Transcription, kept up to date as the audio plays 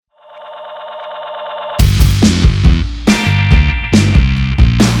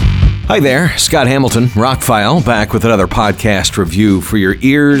Hi there, Scott Hamilton, Rockfile, back with another podcast review for your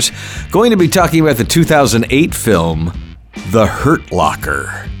ears. Going to be talking about the 2008 film, The Hurt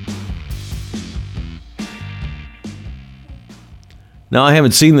Locker. Now, I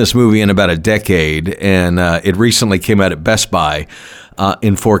haven't seen this movie in about a decade, and it recently came out at Best Buy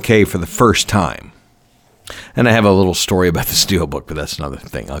in 4K for the first time. And I have a little story about the Steelbook, but that's another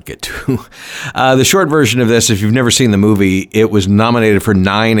thing I'll get to. The short version of this, if you've never seen the movie, it was nominated for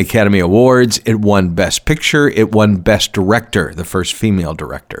 9 Academy Awards. It won Best Picture. It won Best Director, the first female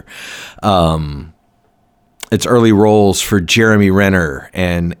director. Its early roles for Jeremy Renner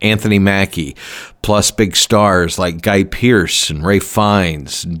and Anthony Mackie, plus big stars like Guy Pearce and Ralph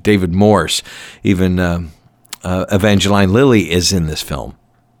Fiennes and David Morse. Even Evangeline Lilly is in this film.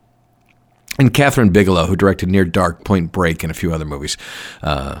 And Catherine Bigelow, who directed Near Dark, Point Break, and a few other movies.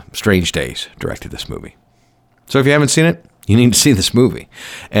 Strange Days directed this movie. So if you haven't seen it, you need to see this movie.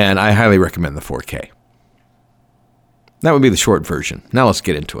 And I highly recommend the 4K. That would be the short version. Now let's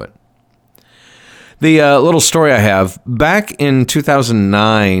get into it. The little story I have, back in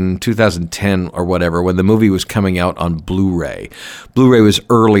 2009, 2010 or whatever, when the movie was coming out on Blu-ray. Blu-ray was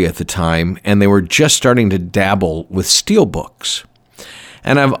early at the time, and they were just starting to dabble with steelbooks.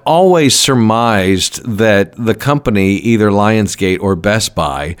 And I've always surmised that the company, either Lionsgate or Best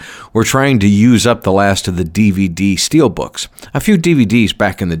Buy, were trying to use up the last of the DVD steelbooks. A few DVDs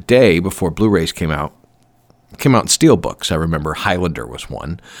back in the day, before Blu-rays came out in steelbooks. I remember Highlander was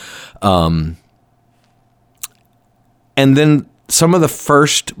one. And then some of the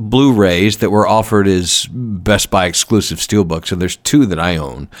first Blu-rays that were offered as Best Buy exclusive steelbooks, and there's 2 that I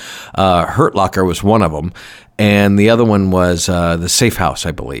own. Hurt Locker was one of them, and the other one was The Safe House,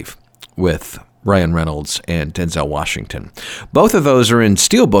 I believe, with Ryan Reynolds and Denzel Washington. Both of those are in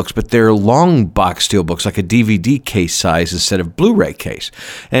steelbooks, but they're long box steelbooks, like a DVD case size instead of Blu-ray case.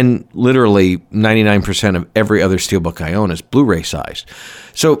 And literally 99% of every other steelbook I own is Blu-ray sized.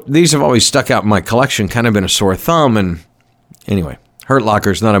 So these have always stuck out in my collection, kind of been a sore thumb, and anyway, Hurt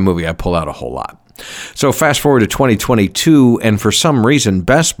Locker is not a movie I pull out a whole lot. So fast forward to 2022, and for some reason,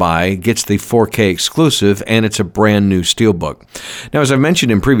 Best Buy gets the 4K exclusive, and it's a brand new steelbook. Now, as I've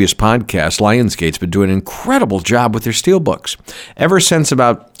mentioned in previous podcasts, Lionsgate's been doing an incredible job with their steelbooks. Ever since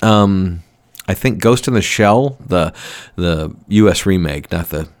about, I think, Ghost in the Shell, the U.S. remake,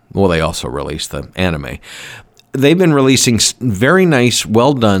 they also released the anime. They've been releasing very nice,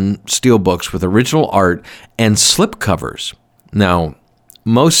 well-done steelbooks with original art and slipcovers. Now,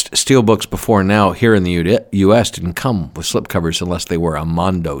 most steelbooks before now here in the U.S. didn't come with slipcovers unless they were a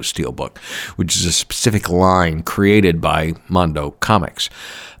Mondo steelbook, which is a specific line created by Mondo Comics,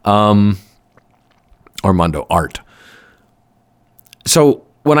 or Mondo Art. So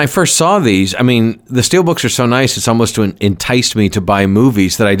when I first saw these, I mean, the steelbooks are so nice, it's almost enticed me to buy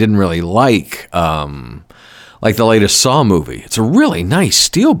movies that I didn't really like the latest Saw movie. It's a really nice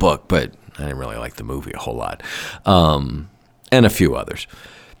steelbook, but I didn't really like the movie a whole lot. And a few others.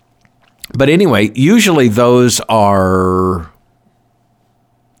 But anyway, usually those are,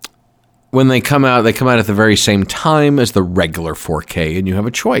 when they come out at the very same time as the regular 4K, and you have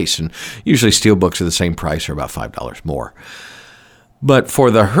a choice. And usually steelbooks are the same price, or about $5 more. But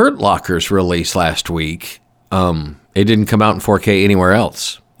for the Hurt Locker's release last week, it didn't come out in 4K anywhere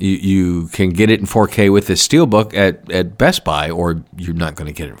else. You can get it in 4K with this steelbook at Best Buy, or you're not going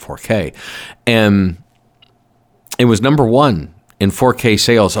to get it in 4K. And it was number 1 in 4K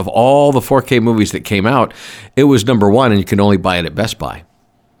sales of all the 4K movies that came out. It was number 1, and you can only buy it at Best Buy.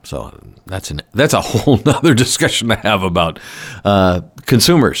 So that's a whole nother discussion to have about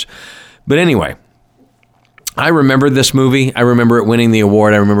consumers. But anyway, I remember this movie. I remember it winning the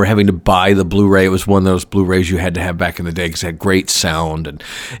award. I remember having to buy the Blu-ray. It was one of those Blu-rays you had to have back in the day because it had great sound. And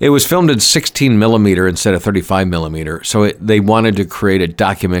it was filmed in 16 millimeter instead of 35 millimeter. So they wanted to create a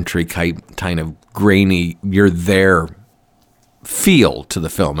documentary kind of grainy, you're there feel to the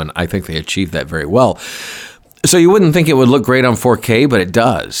film. And I think they achieved that very well. So you wouldn't think it would look great on 4K, but it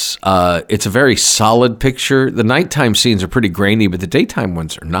does. It's a very solid picture. The nighttime scenes are pretty grainy, but the daytime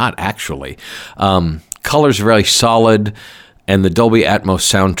ones are not actually. Colors are very solid, and the Dolby Atmos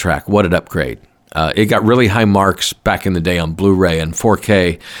soundtrack, what an upgrade. It got really high marks back in the day on Blu-ray, and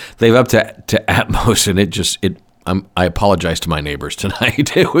 4K, they've upped to Atmos, and I apologize to my neighbors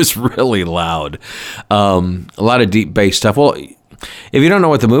tonight. It was really loud. A lot of deep bass stuff. Well, if you don't know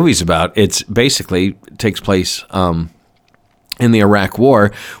what the movie's about, it takes place in the Iraq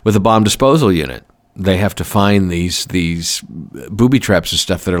War with a bomb disposal unit. They have to find these booby traps and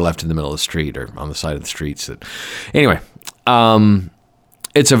stuff that are left in the middle of the street or on the side of the streets. Anyway,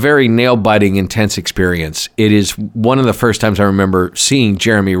 it's a very nail-biting, intense experience. It is one of the first times I remember seeing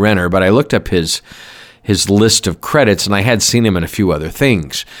Jeremy Renner, but I looked up his list of credits, and I had seen him in a few other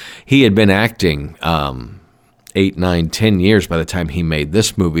things. He had been acting 8, 9, 10 years by the time he made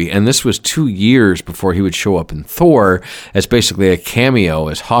this movie, and this was 2 years before he would show up in Thor as basically a cameo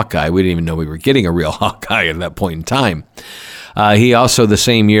as Hawkeye. We didn't even know we were getting a real Hawkeye at that point in time. He also, the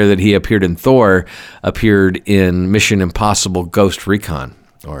same year that he appeared in Thor, appeared in Mission Impossible Ghost Recon,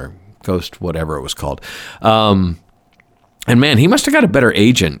 or Ghost whatever it was called. And man, he must have got a better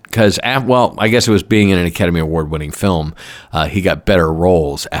agent because, well, I guess it was being in an Academy Award-winning film. He got better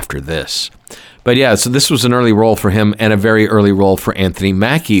roles after this. But yeah, so this was an early role for him and a very early role for Anthony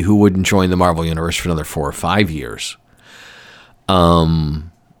Mackie, who wouldn't join the Marvel Universe for another 4 or 5 years.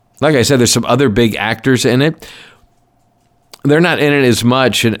 Like I said, there's some other big actors in it. They're not in it as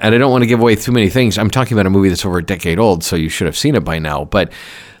much, and I don't want to give away too many things. I'm talking about a movie that's over a decade old, so you should have seen it by now. But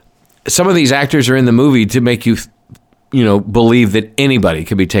some of these actors are in the movie to make you, believe that anybody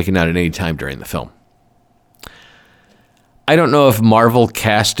could be taken out at any time during the film. I don't know if Marvel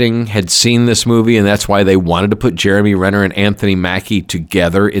casting had seen this movie, and that's why they wanted to put Jeremy Renner and Anthony Mackie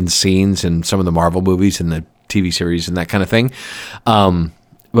together in scenes in some of the Marvel movies and the TV series and that kind of thing.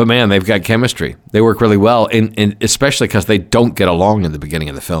 But man, they've got chemistry. They work really well, and especially because they don't get along in the beginning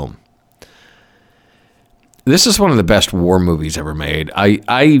of the film. This is one of the best war movies ever made.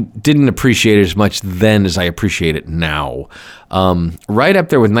 I didn't appreciate it as much then as I appreciate it now. Right up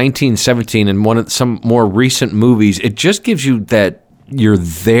there with 1917 and some more recent movies. It just gives you that you're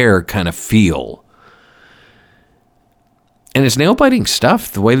there kind of feel. And it's nail-biting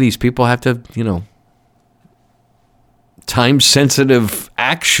stuff, the way these people have to, time-sensitive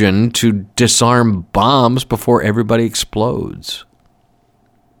action to disarm bombs before everybody explodes.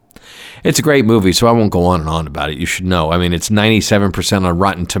 It's a great movie, so I won't go on and on about it. You should know. I mean, it's 97% on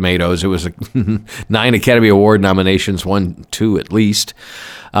Rotten Tomatoes. It was 9 Academy Award nominations, 1, 2 at least,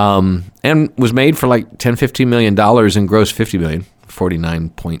 and was made for like $10, $15 million and grossed $50 million, 49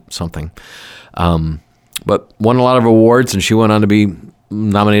 point something. But won a lot of awards, and she went on to be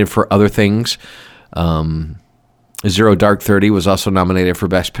nominated for other things. Zero Dark 30 was also nominated for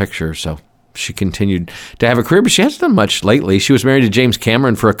Best Picture, so she continued to have a career, but she hasn't done much lately. She was married to James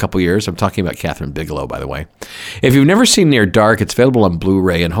Cameron for a couple years. I'm talking about Catherine Bigelow, by the way. If you've never seen Near Dark, it's available on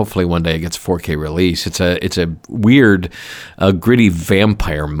Blu-ray, and hopefully one day it gets a 4K release. It's a weird, gritty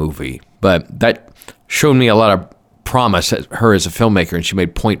vampire movie, but that showed me a lot of promise at her as a filmmaker, and she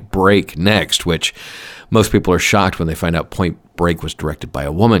made Point Break next, which most people are shocked when they find out Point Break was directed by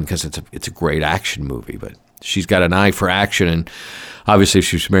a woman because it's a great action movie, but she's got an eye for action, and obviously if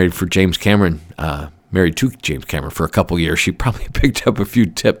she was married to James Cameron for a couple years, she probably picked up a few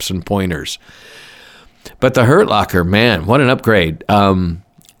tips and pointers. But The Hurt Locker, man, what an upgrade.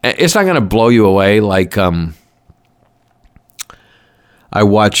 It's not going to blow you away like I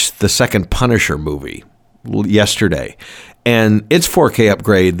watched the second Punisher movie yesterday, and its 4K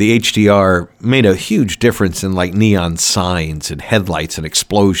upgrade, the HDR, made a huge difference in like neon signs and headlights and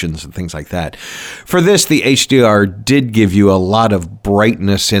explosions and things like that. For this, the HDR did give you a lot of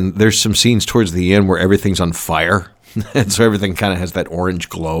brightness, and there's some scenes towards the end where everything's on fire, and so everything kind of has that orange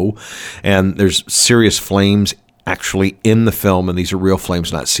glow, and there's serious flames actually in the film, and these are real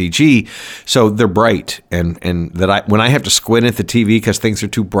flames, not CG. So they're bright, and that when I have to squint at the TV because things are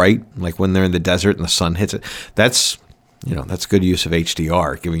too bright, like when they're in the desert and the sun hits it, that's good use of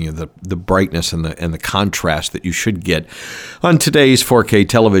HDR, giving you the brightness and the contrast that you should get on today's 4K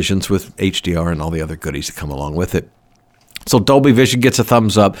televisions with HDR and all the other goodies that come along with it. So Dolby Vision gets a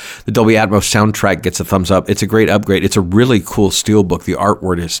thumbs up. The Dolby Atmos soundtrack gets a thumbs up. It's a great upgrade. It's a really cool steelbook. The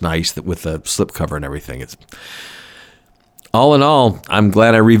artwork is nice with the slipcover and everything. It's all in all, I'm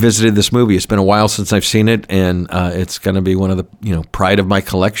glad I revisited this movie. It's been a while since I've seen it, and it's going to be one of the pride of my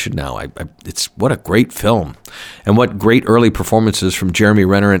collection now. It's what a great film, and what great early performances from Jeremy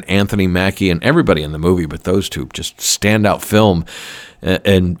Renner and Anthony Mackie and everybody in the movie, but those two just standout film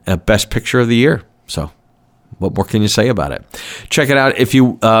and Best Picture of the year. So what more can you say about it? Check it out if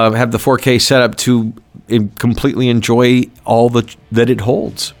you have the 4K setup to completely enjoy all that it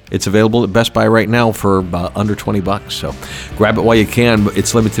holds. It's available at Best Buy right now for under $20. So grab it while you can, but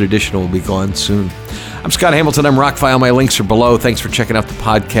it's limited edition. It will be gone soon. I'm Scott Hamilton. I'm Rockfile. My links are below. Thanks for checking out the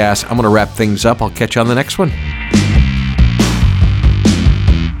podcast. I'm going to wrap things up. I'll catch you on the next one.